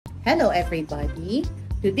Hello everybody!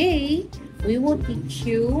 Today, we will teach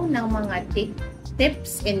you ng mga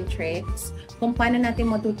tips and tricks kung paano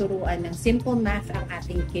natin matuturuan ng simple math ang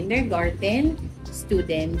ating kindergarten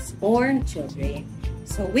students or children.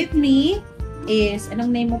 So with me is,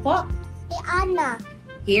 anong name mo po? Liana.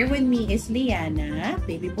 Here with me is Liana,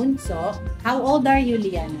 baby bunso. How old are you,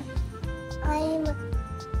 Liana? I'm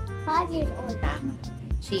 5 years old. Tama.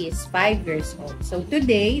 She is 5 years old. So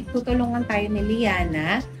today, tutulungan tayo ni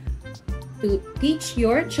Liana to teach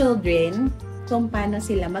your children kung paano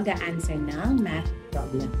sila mag-a-answer ng math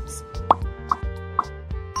problems.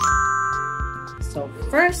 So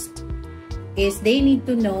first is they need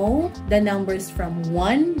to know the numbers from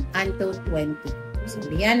 1 until 20. So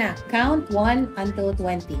Liana, count 1 until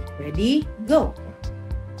 20. Ready? Go!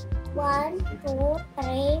 1, 2,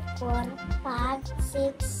 3, 4, 5,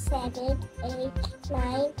 6, 7, 8,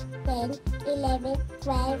 9, 10, 11,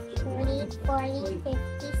 12, 13, 14, 15,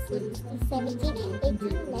 16, 17,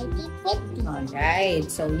 18, 19, 20. Alright.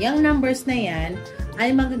 So, yung numbers na yan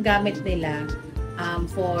ay magagamit nila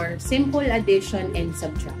for simple addition and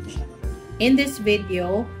subtraction. In this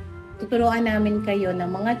video, tuturuan namin kayo ng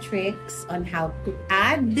mga tricks on how to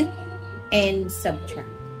add and subtract.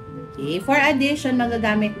 Okay. For addition,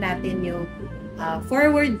 magagamit natin yung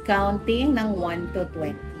forward counting ng 1 to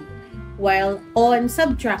 20. While on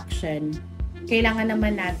subtraction, kailangan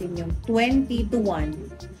naman natin yung 20 to 1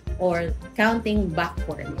 or counting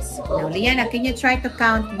backwards. Now, Liana, can you try to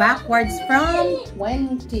count backwards from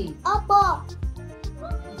 20? Opo!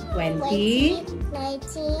 20,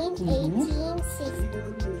 19, 18,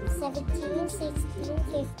 17, 16,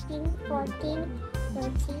 15, 14,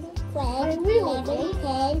 13, 12, 11,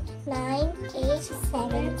 10, 9, 8,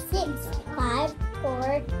 7, 6, 5,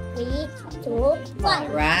 4, 3, 2, 1.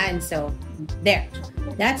 Alright, so there.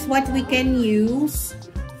 That's what we can use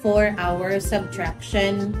for our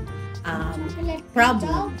subtraction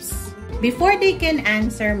problems. Before they can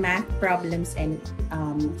answer math problems and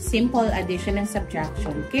simple addition and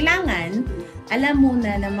subtraction, kailangan alam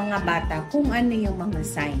muna ng mga bata kung ano yung mga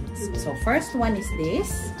signs. So first one is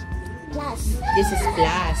this. Plus. This is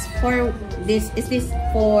plus. For this, is this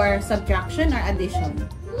for subtraction or addition?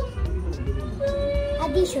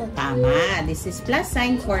 Addition. Tama. This is plus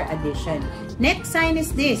sign for addition. Next sign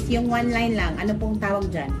is this. Yung one line lang. Ano pong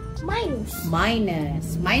tawag dyan? Minus. Minus.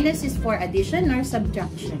 Minus is for addition or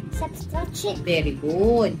subtraction? Subtraction. Very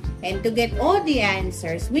good. And to get all the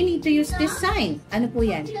answers, we need to use this sign. Ano po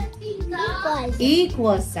yan? Equals.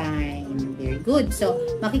 Equal sign. Very good. So,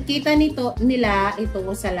 makikita nila ito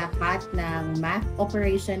sa lahat ng math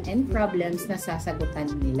operation and problems na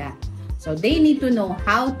sasagutan nila. So, they need to know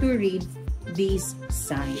how to read these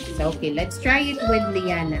signs. Okay, let's try it with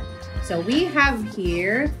Liana. So, we have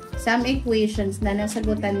here some equations na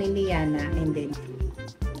nasagutan ni Liana and then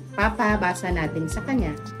papabasa natin sa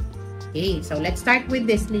kanya. Okay, so let's start with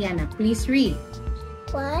this, Liana. Please read.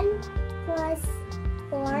 1 plus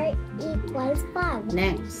 4 equals 5.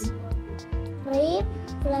 Next. 3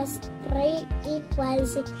 plus 3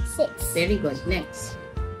 equals 6. Very good. Next.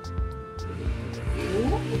 2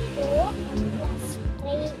 plus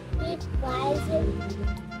 3 equals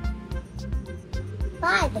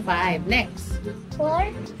 5. 5. Next.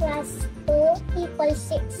 4 plus 2 equals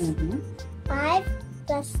 6. 5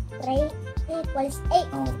 plus 3 equals 8.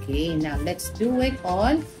 Okay, now let's do it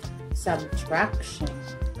on subtraction.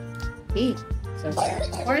 Okay, so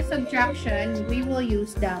for subtraction, we will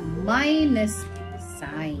use the minus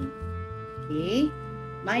sign. Okay,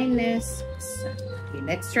 minus sign. Okay,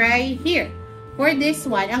 let's try here. For this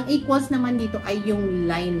one, ang equals naman dito ay yung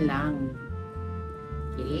line lang.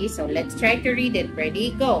 Okay, so let's try to read it.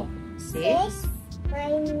 Ready? Go. 6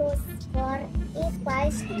 minus 4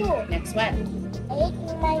 equals 2. Next one. 8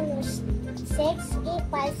 minus 6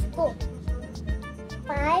 equals 2.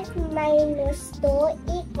 5 minus 2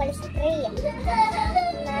 equals 3.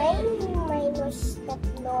 9 minus 3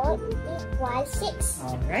 equals 6.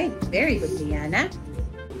 Alright, very good, Liana.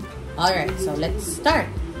 Alright, so let's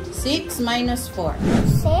start. 6 minus 4.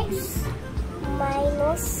 6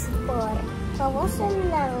 minus 4. Bawasan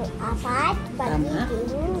ng 4,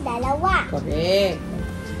 magiging 2. Correct.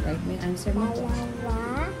 Write mo yung answer mo. 2.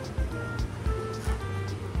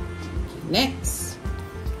 Next.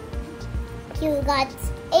 You got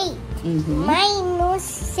 8 minus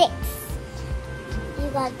 6. You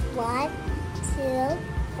got 1, 2,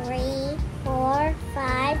 3, 4,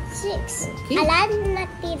 5, 6. Okay. Alan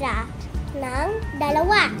natira ng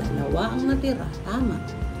 2. 2 ang natira. Tama.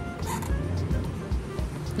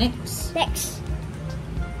 Next. Next.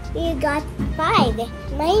 You got 5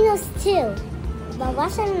 minus 2.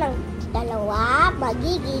 Bawasan ng 2,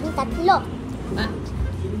 magiging 3.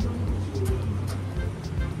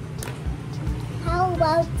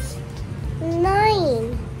 about 9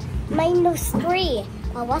 minus 3?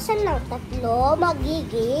 Bawasan ng 3,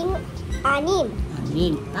 magiging 6.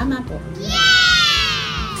 6. Tama po.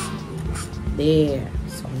 There.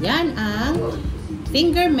 So, yan ang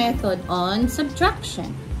finger method on subtraction.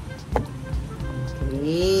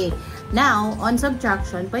 Okay. Now, on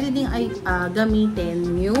subtraction, pwede din ay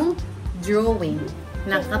gamitin yung drawing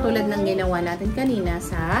na katulad ng ginawa natin kanina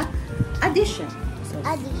sa addition. So,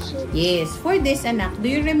 Addition. yes. For this, anak, do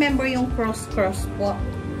you remember yung cross-cross po?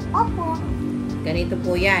 Opo. Ganito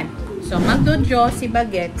po yan. So, magdo-draw si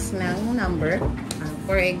Bagets ng number.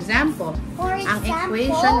 For example, ang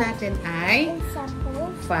equation natin ay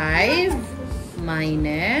 5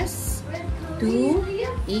 minus 2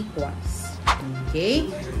 equals. Okay?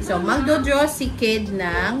 So, magdo-draw si kid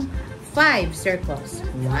ng 5 circles.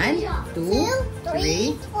 1, 2,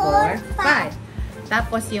 3, 4, 5.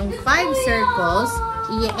 Tapos, yung 5 circles,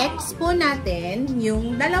 i-x po natin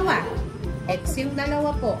yung dalawa. X yung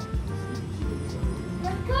dalawa po.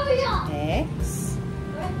 X.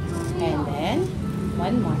 And then,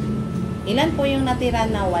 one more. Ilan po yung natira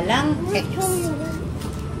na walang X?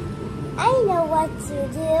 I know what to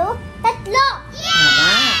do. 3! Tama.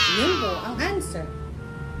 Yun po ang answer.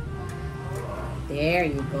 There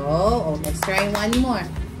you go. Oh, let's try one more.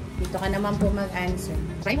 Dito ka naman po mag-answer.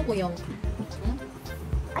 Try mo po yung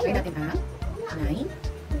try natin ang 9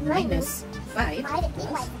 minus 5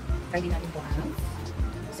 equals. Try din natin po ang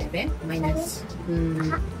 7 minus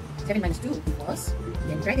 7 minus 2 equals.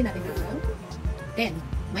 Then try din natin ang 10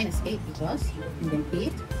 minus 8 equals. And then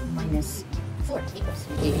 8 minus 4 equals.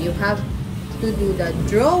 Okay, you have to do the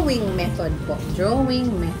drawing method po.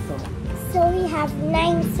 Drawing method. So we have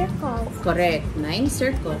 9 circles. Correct. 9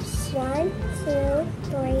 circles. 1, 2,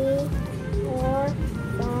 3, 4,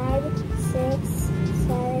 5, 6,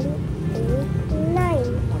 7, 8,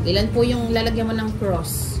 9. Ilan po yung lalagyan mo ng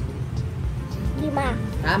cross? 5.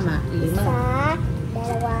 Tama. 5. Isa,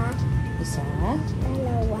 2, Isa.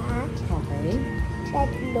 Okay.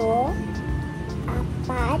 3, 4,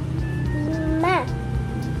 5.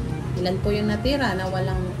 Ilan po yung natira na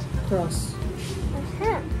walang cross?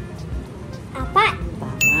 4. Tama.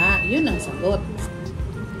 Yun ang sagot.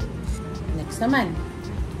 Next naman.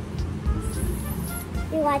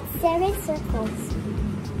 We got 7 circles.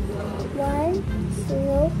 1,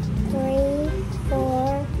 2, 3,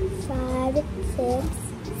 4, 5, 6,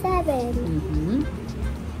 7.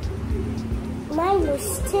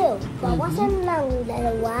 Minus 2. Bawasan ng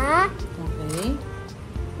 2. Okay.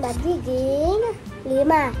 Magiging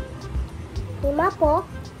 5. 5 po.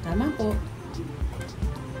 Tama po.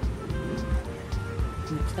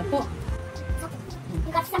 Next na po.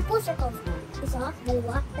 You got 10 circles. 1, 2,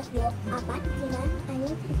 3, 4, 5,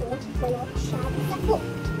 6, 7, 8,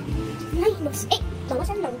 10. Minus 8.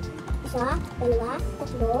 Bawasan lang. 1, 2,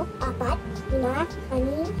 3,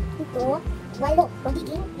 4, 5, 6, 7, 8.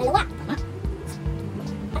 Magiging 2. Tama.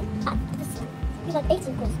 You got 8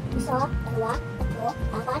 circles. 1, 2, 3, 4,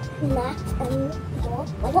 5, 6, 7, 8.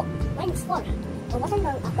 Minus 4. Bawasan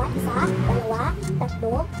ng 4. 1, 2, 3,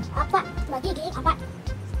 4. Magiging 4.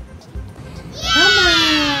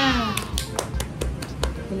 Tama!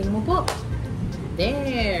 Galing mo po.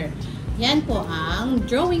 There. Yan po ang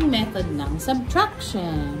drawing method ng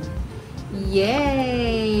subtraction.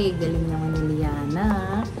 Yay! Galing naman ni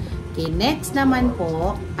Liana. Okay, next naman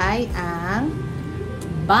po ay ang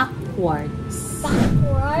backwards.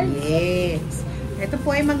 Backwards? Yes. Ito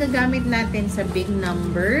po ay magagamit natin sa big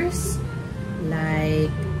numbers like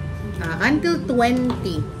until 20.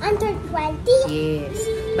 Under 20? Yes.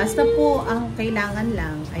 Basta po ang kailangan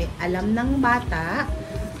lang ay alam ng bata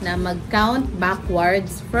na mag-count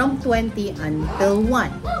backwards from 20 until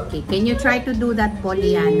 1. Okay, can you try to do that po,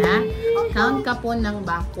 Liana? Count ka po ng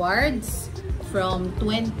backwards from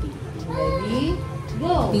 20. Ready?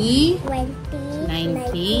 Go! 20,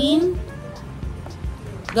 19.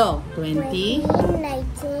 Go! 20. 19,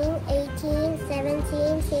 18,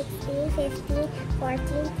 17, 16, 15, 14,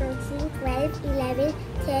 13, 12, 11,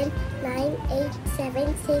 10, 9, 8, 7,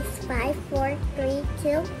 6, 5, 4, 3,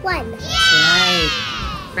 2, 1. Right.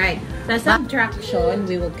 Right. Sa subtraction,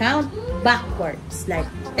 we will count backwards. Like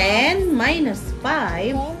 10 minus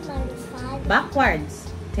 5. 10 minus 5. Backwards.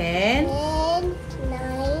 10. 10, 9,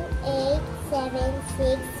 8, 7,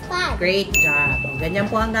 6, 5. Great job. O, ganyan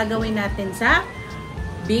po ang gagawin natin sa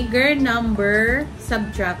bigger number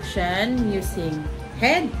subtraction using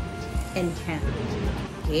head and hand.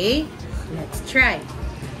 Okay? Let's try.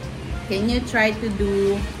 Can you try to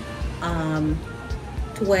do 12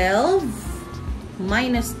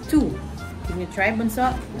 minus 2? Can you try,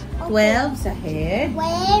 Bunso? 12 sa head.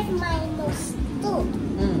 12 minus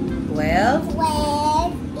 2. 12. 12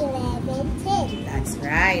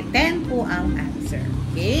 try. 10 po ang answer.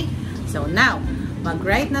 Okay? So now,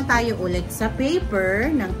 mag-write na tayo ulit sa paper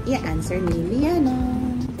ng i-answer ni Liana.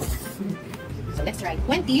 So let's try.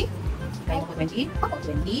 20. Kaya ko 20.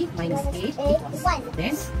 20 minus 8 equals 1.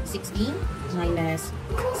 Then 16 minus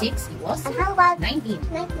 6 equals 19.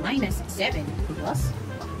 Minus 7 equals.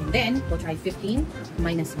 And then we'll try 15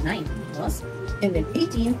 minus 9 equals. And then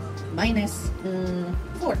 18 minus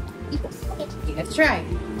 4 equals. Okay, let's try.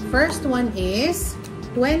 First one is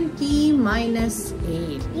 20 minus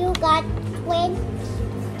 8. You got 20.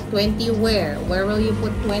 20 where? Where will you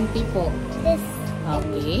put 20 po? This.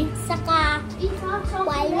 Okay. Saka 8.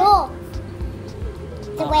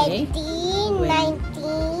 Okay. 20,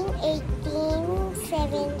 19, 18,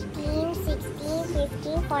 17, 16,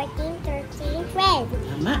 15, 14, 13, 12.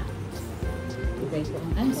 Tama. Okay po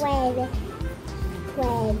ang answer.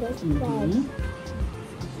 12.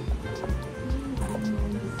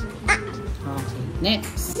 Okay,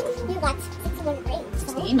 next. You got 61 grade.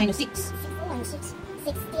 16 minus 6.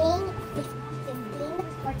 16, 15,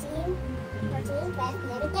 14, 12,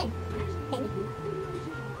 11, 10.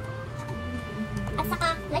 At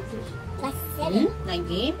saka, plus 7.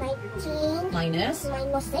 19 minus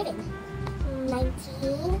 7. 19,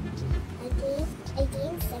 18,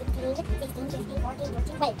 17, 16, 15, 14,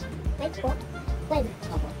 12. 12.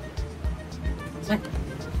 What?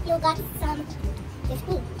 You got some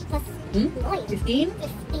 15 plus 9. 15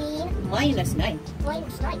 minus 9.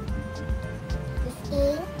 Minus 9.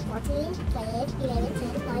 15, 14, 12, 11,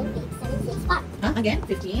 10, 9, 8, 7, 6, 5. Huh? Again?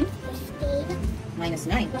 15 15 minus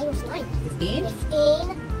 9. minus 9. 15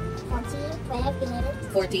 15, 14, 12,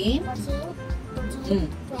 11, 14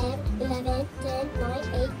 14, 12, 11, 10, 9,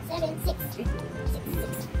 8, 7, 6. 6.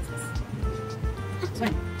 This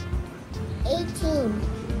one.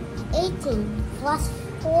 18 plus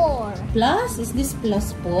 4. Plus? Is this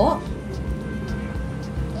plus po?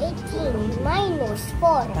 18 minus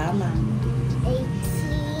 4. Tama.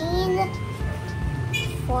 18,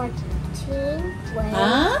 14, 12.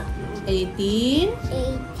 Ha? 18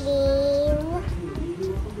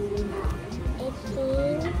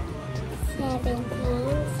 17,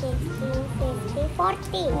 16, 15,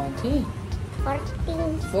 14. Okay.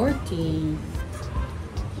 14. 14.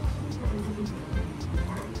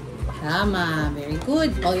 Tama. Very good.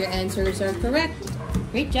 All your answers are correct.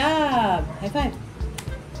 Great job. High five.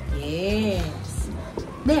 Yes.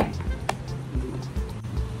 There.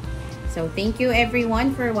 So, thank you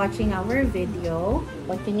everyone for watching our video.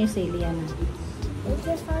 What can you say, Liana? Thank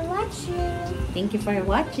you for watching. Thank you for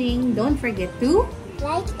watching. Don't forget to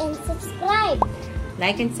Like and subscribe.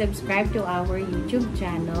 like and subscribe to our YouTube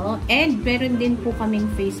channel. And meron din po kaming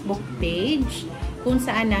Facebook page kung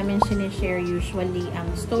saan namin sinishare usually ang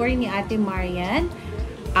story ni Ate Marian,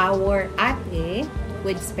 our ate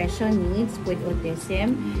with special needs, with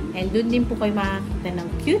autism. And doon din po kayo makakita ng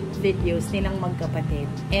cute videos nilang magkapatid.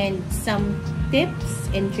 And some tips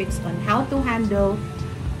and tricks on how to handle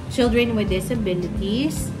children with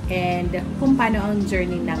disabilities and kung paano ang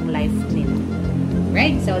journey ng life nila.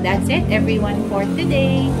 Right? So that's it everyone for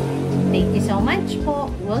today. Thank you so much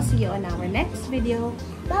po. We'll see you on our next video.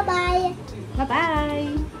 Bye-bye.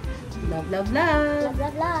 Bye-bye. Love, love, love. Love,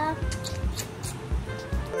 love, love.